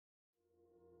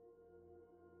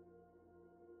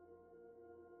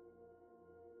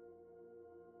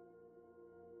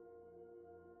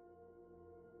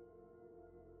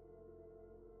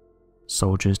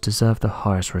Soldiers deserve the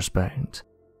highest respect.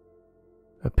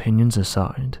 Opinions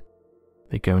aside,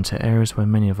 they go into areas where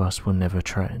many of us will never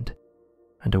tread,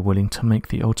 and are willing to make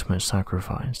the ultimate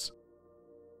sacrifice.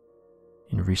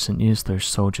 In recent years, those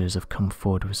soldiers have come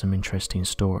forward with some interesting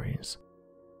stories,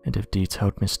 and have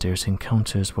detailed mysterious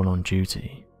encounters while on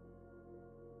duty.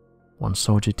 One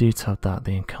soldier detailed that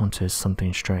they encountered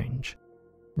something strange,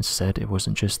 and said it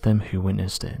wasn't just them who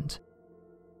witnessed it.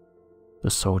 The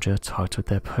soldier titled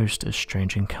their post a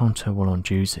strange encounter while on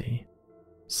duty,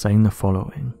 saying the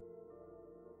following: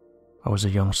 "I was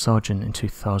a young sergeant in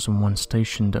 2001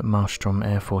 stationed at Malmstrom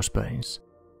Air Force Base.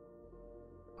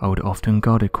 I would often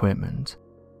guard equipment,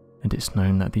 and it's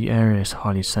known that the area is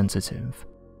highly sensitive.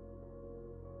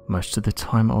 Most of the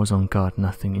time I was on guard,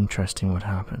 nothing interesting would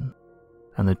happen,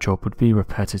 and the job would be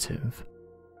repetitive.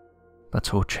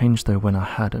 That all changed though when I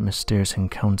had a mysterious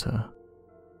encounter.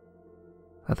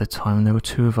 At the time there were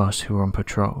two of us who were on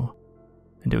patrol,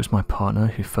 and it was my partner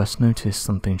who first noticed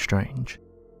something strange.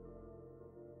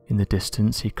 In the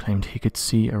distance he claimed he could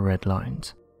see a red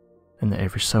light, and that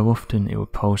every so often it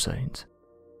would pulsate.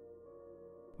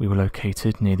 We were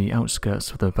located near the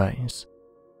outskirts of the base,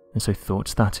 and so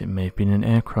thought that it may have been an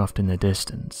aircraft in the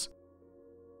distance.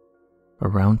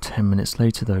 Around 10 minutes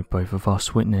later though, both of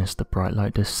us witnessed the bright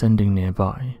light descending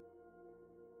nearby.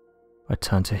 I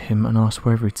turned to him and asked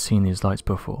whether he'd seen these lights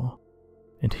before,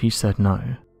 and he said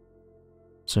no.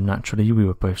 So naturally we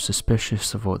were both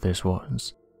suspicious of what this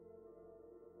was.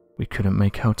 We couldn't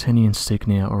make out any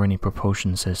insignia or any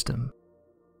propulsion system.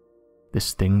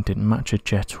 This thing didn't match a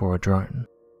jet or a drone.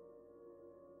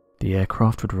 The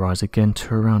aircraft would rise again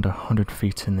to around 100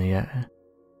 feet in the air,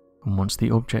 and once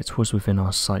the object was within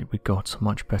our sight we got a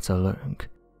much better look.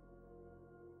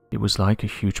 It was like a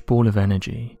huge ball of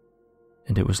energy,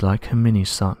 and it was like a mini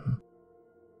sun.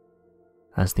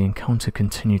 As the encounter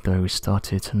continued though, we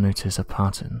started to notice a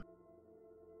pattern.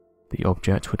 The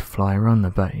object would fly around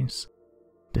the base,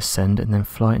 descend and then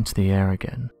fly into the air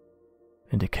again,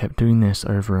 and it kept doing this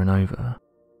over and over.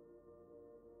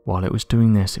 While it was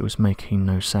doing this, it was making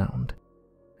no sound,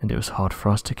 and it was hard for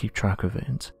us to keep track of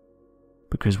it,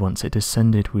 because once it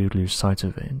descended we would lose sight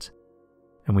of it,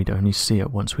 and we'd only see it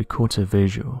once we caught a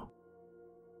visual.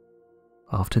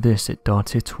 After this it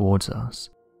darted towards us,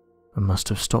 and must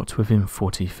have stopped within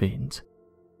 40 feet,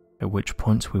 at which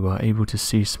point we were able to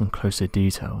see some closer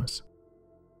details.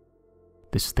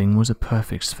 This thing was a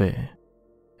perfect sphere,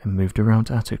 and moved around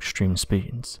at extreme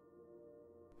speeds.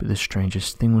 But the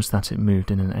strangest thing was that it moved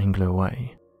in an angular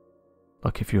way,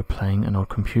 like if you were playing an old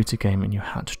computer game and you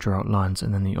had to draw out lines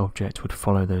and then the object would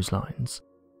follow those lines.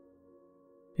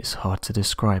 It's hard to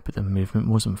describe, but the movement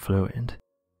wasn't fluid.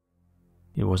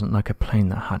 It wasn't like a plane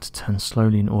that had to turn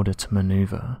slowly in order to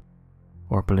maneuver,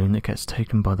 or a balloon that gets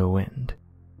taken by the wind.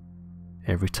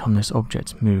 Every time this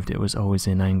object moved it was always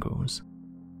in angles.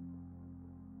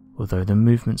 Although the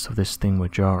movements of this thing were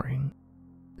jarring,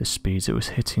 the speeds it was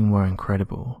hitting were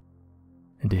incredible,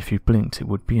 and if you blinked it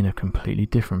would be in a completely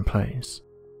different place.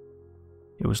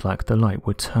 It was like the light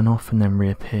would turn off and then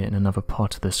reappear in another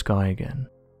part of the sky again.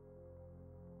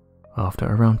 After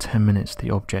around 10 minutes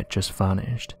the object just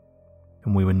vanished,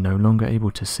 and we were no longer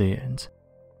able to see it.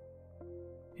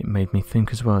 It made me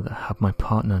think as well that had my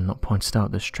partner not pointed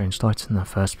out the strange light in the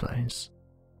first place,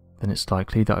 then it's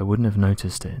likely that I wouldn't have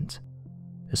noticed it,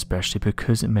 especially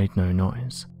because it made no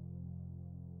noise.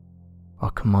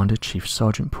 Our Commander Chief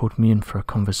Sergeant pulled me in for a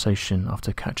conversation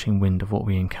after catching wind of what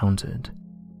we encountered,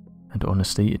 and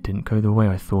honestly it didn't go the way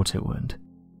I thought it would.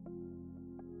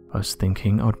 I was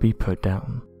thinking I'd be put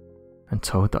down, and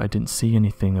told that I didn't see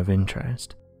anything of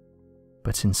interest,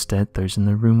 but instead those in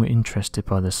the room were interested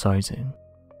by the sighting,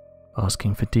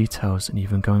 asking for details and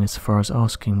even going as far as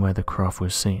asking where the craft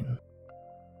was seen.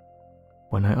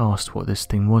 When I asked what this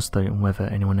thing was though and whether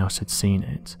anyone else had seen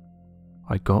it,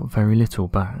 I got very little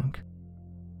back,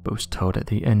 but was told at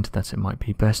the end that it might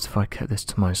be best if I kept this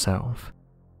to myself.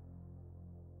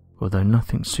 Although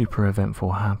nothing super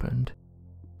eventful happened,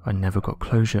 I never got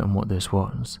closure on what this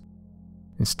was,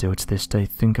 and still to this day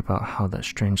think about how that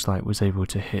strange light was able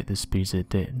to hit the speeds it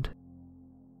did.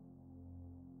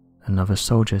 Another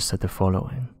soldier said the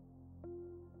following: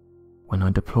 "When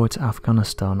I deployed to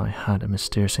Afghanistan I had a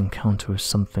mysterious encounter with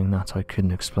something that I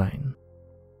couldn't explain.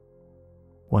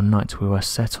 One night we were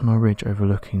set on a ridge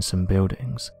overlooking some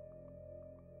buildings.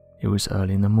 It was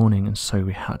early in the morning and so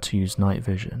we had to use night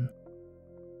vision.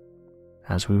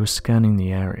 As we were scanning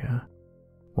the area,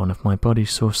 one of my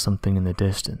buddies saw something in the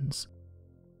distance,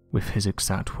 with his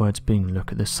exact words being,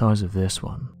 'Look at the size of this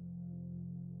one.'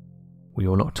 We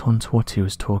all locked on to what he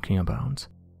was talking about,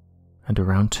 and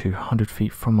around 200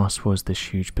 feet from us was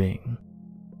this huge being.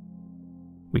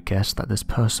 We guessed that this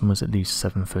person was at least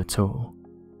 7 foot tall,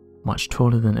 much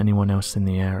taller than anyone else in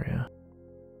the area.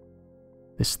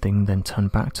 This thing then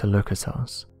turned back to look at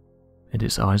us, and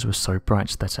its eyes were so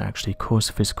bright that it actually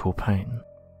caused physical pain,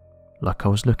 like I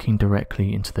was looking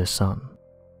directly into the sun.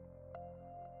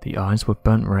 The eyes were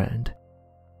burnt red,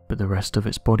 but the rest of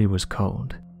its body was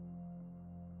cold.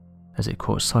 As it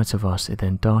caught sight of us, it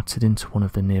then darted into one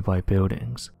of the nearby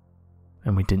buildings,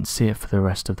 and we didn't see it for the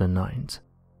rest of the night.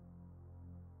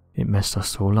 It messed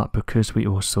us all up because we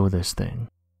all saw this thing,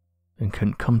 and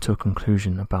couldn't come to a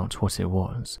conclusion about what it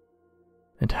was,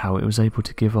 and how it was able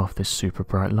to give off this super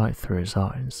bright light through its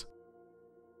eyes.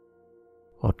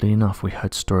 Oddly enough, we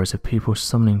heard stories of people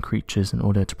summoning creatures in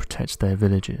order to protect their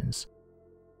villages.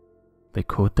 They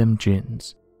called them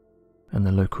jinns, and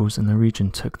the locals in the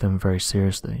region took them very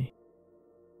seriously.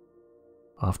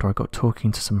 After I got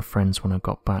talking to some friends when I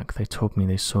got back, they told me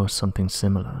they saw something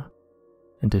similar,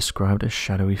 and described a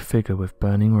shadowy figure with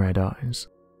burning red eyes.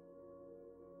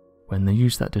 When they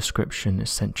used that description, it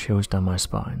sent chills down my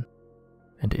spine,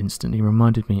 and instantly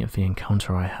reminded me of the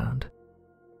encounter I had.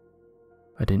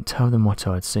 I didn't tell them what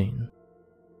I had seen,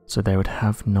 so they would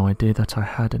have no idea that I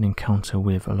had an encounter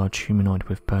with a large humanoid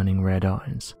with burning red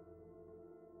eyes.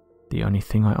 The only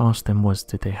thing I asked them was,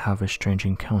 did they have a strange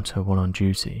encounter while on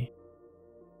duty?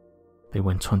 They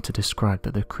went on to describe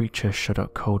that the creature shut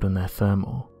up cold on their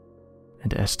thermal,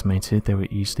 and estimated they were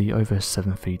easily over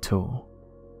 7 feet tall.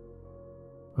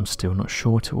 I'm still not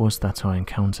sure what it was that I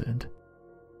encountered,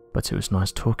 but it was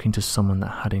nice talking to someone that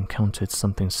had encountered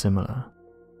something similar.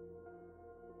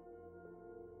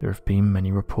 There have been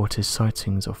many reported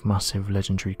sightings of massive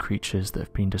legendary creatures that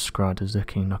have been described as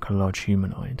looking like a large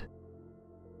humanoid.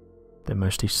 They're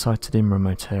mostly sighted in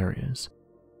remote areas,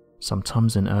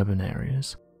 sometimes in urban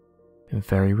areas, and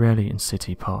very rarely in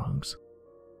city parks.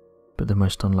 But the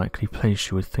most unlikely place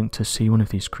you would think to see one of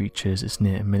these creatures is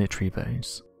near a military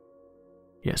base.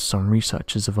 Yet some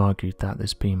researchers have argued that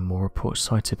there's been more reports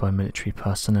cited by military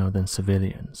personnel than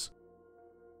civilians.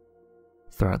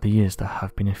 Throughout the years, there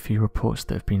have been a few reports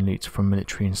that have been leaked from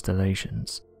military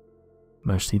installations,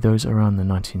 mostly those around the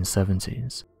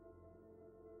 1970s.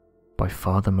 By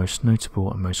far the most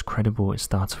notable and most credible is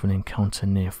that of an encounter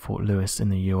near Fort Lewis in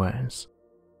the US.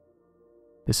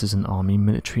 This is an army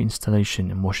military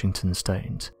installation in Washington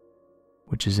state,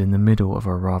 which is in the middle of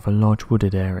a rather large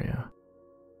wooded area.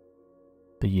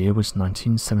 The year was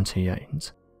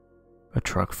 1978. A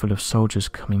truck full of soldiers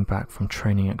coming back from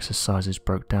training exercises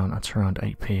broke down at around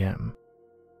 8 PM.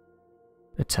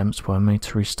 Attempts were made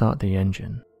to restart the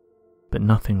engine, but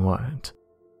nothing worked.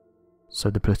 So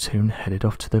the platoon headed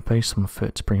off to the base on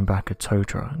foot to bring back a tow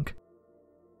truck.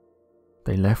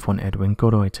 They left one Edwin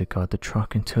Godoy to guard the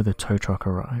truck until the tow truck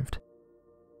arrived.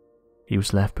 He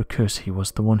was left because he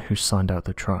was the one who signed out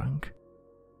the truck.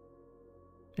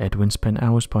 Edwin spent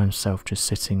hours by himself just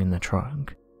sitting in the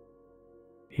truck.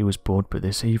 He was bored, but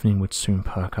this evening would soon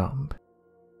perk up.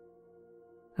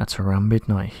 At around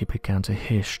midnight, he began to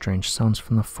hear strange sounds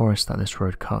from the forest that this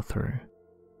road cut through.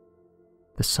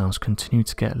 The sounds continued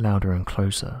to get louder and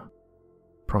closer,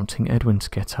 prompting Edwin to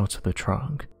get out of the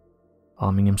truck,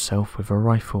 arming himself with a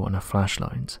rifle and a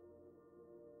flashlight.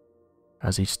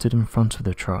 As he stood in front of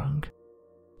the truck,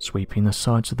 sweeping the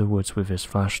sides of the woods with his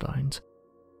flashlight,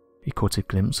 he caught a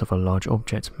glimpse of a large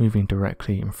object moving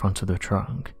directly in front of the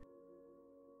truck.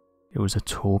 It was a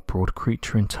tall, broad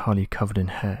creature entirely covered in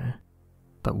hair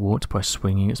that walked by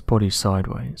swinging its body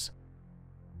sideways.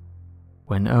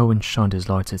 When Erwin shined his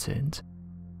light at it,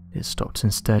 it stopped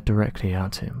and stared directly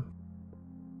at him.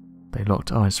 They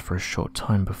locked eyes for a short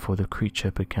time before the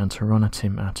creature began to run at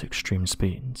him at extreme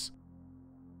speeds.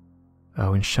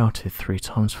 Erwin shouted 3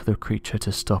 times for the creature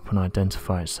to stop and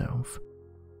identify itself.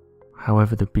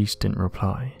 However, the beast didn't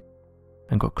reply,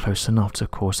 and got close enough to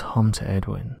cause harm to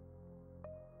Edwin.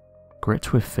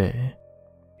 Gripped with fear,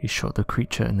 he shot the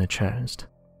creature in the chest.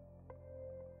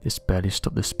 This barely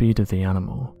stopped the speed of the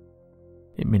animal.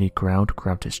 It merely growled,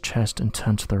 grabbed its chest and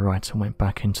turned to the right and went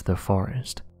back into the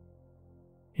forest.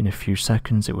 In a few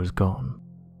seconds it was gone.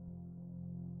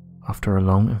 After a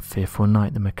long and fearful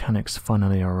night, the mechanics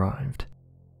finally arrived.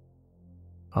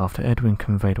 After Edwin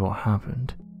conveyed what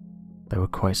happened, they were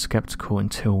quite skeptical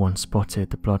until one spotted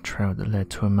the blood trail that led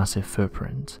to a massive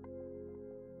footprint.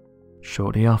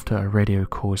 Shortly after, a radio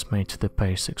call was made to the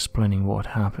base explaining what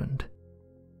had happened.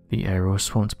 The area was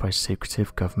swamped by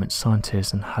secretive government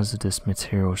scientists and hazardous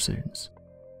material suits.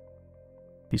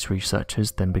 These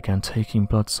researchers then began taking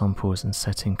blood samples and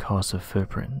setting casts of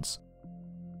footprints.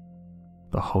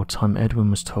 The whole time Edwin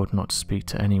was told not to speak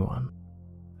to anyone,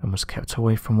 and was kept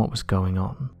away from what was going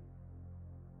on.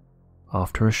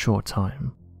 After a short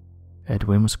time,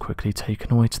 Edwin was quickly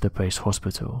taken away to the base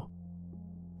hospital,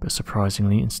 but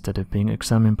surprisingly, instead of being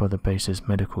examined by the base's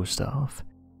medical staff,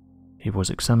 he was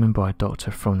examined by a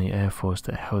doctor from the Air Force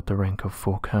that held the rank of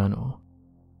 4 Colonel.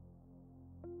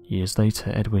 Years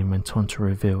later, Edwin went on to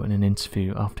reveal in an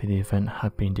interview after the event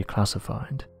had been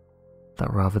declassified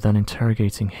that rather than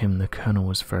interrogating him, the Colonel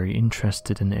was very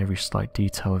interested in every slight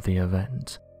detail of the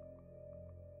event,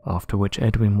 after which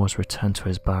Edwin was returned to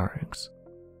his barracks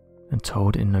and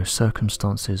told in no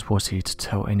circumstances was he to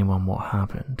tell anyone what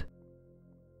happened.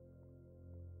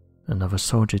 Another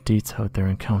soldier detailed their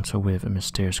encounter with a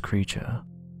mysterious creature.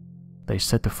 They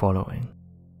said the following: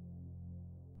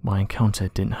 "My encounter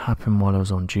didn't happen while I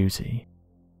was on duty,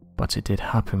 but it did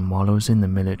happen while I was in the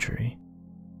military.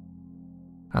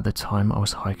 At the time I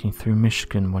was hiking through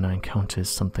Michigan when I encountered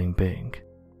something big.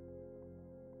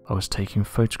 I was taking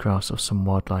photographs of some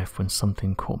wildlife when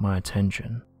something caught my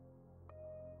attention.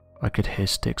 I could hear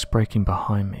sticks breaking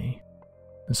behind me,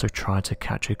 and so tried to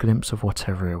catch a glimpse of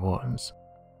whatever it was.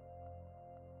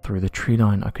 Through the tree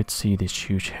line I could see this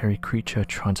huge hairy creature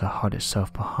trying to hide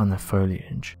itself behind the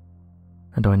foliage,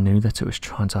 and I knew that it was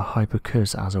trying to hide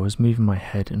because as I was moving my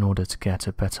head in order to get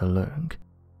a better look,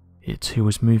 it too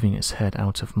was moving its head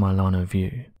out of my line of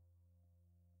view.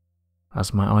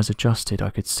 As my eyes adjusted,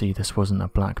 I could see this wasn't a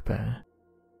black bear,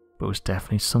 but was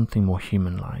definitely something more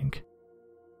human-like.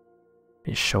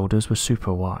 Its shoulders were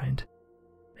super wide,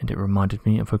 and it reminded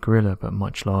me of a gorilla but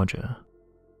much larger.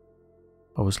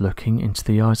 I was looking into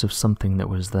the eyes of something that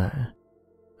was there,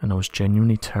 and I was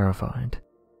genuinely terrified.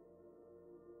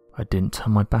 I didn't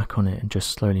turn my back on it and just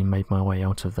slowly made my way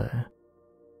out of there,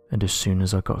 and as soon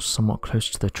as I got somewhat close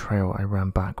to the trail I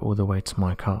ran back all the way to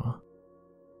my car.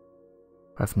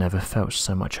 I've never felt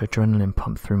so much adrenaline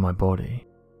pump through my body,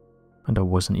 and I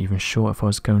wasn't even sure if I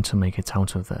was going to make it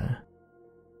out of there.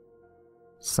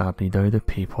 Sadly though, the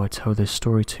people I tell this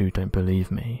story to don't believe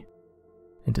me,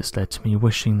 and it's led to me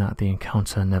wishing that the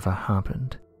encounter never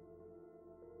happened.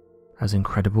 As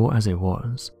incredible as it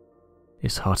was,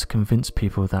 it's hard to convince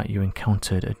people that you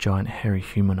encountered a giant hairy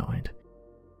humanoid.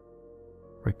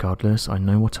 Regardless, I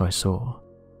know what I saw,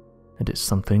 and it's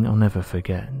something I'll never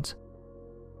forget.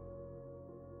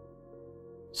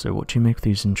 So what do you make of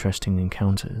these interesting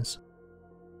encounters?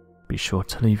 Be sure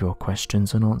to leave your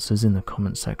questions and answers in the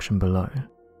comment section below,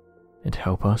 and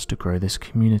help us to grow this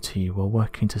community while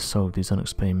working to solve these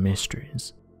unexplained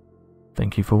mysteries.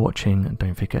 Thank you for watching, and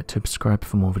don't forget to subscribe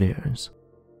for more videos.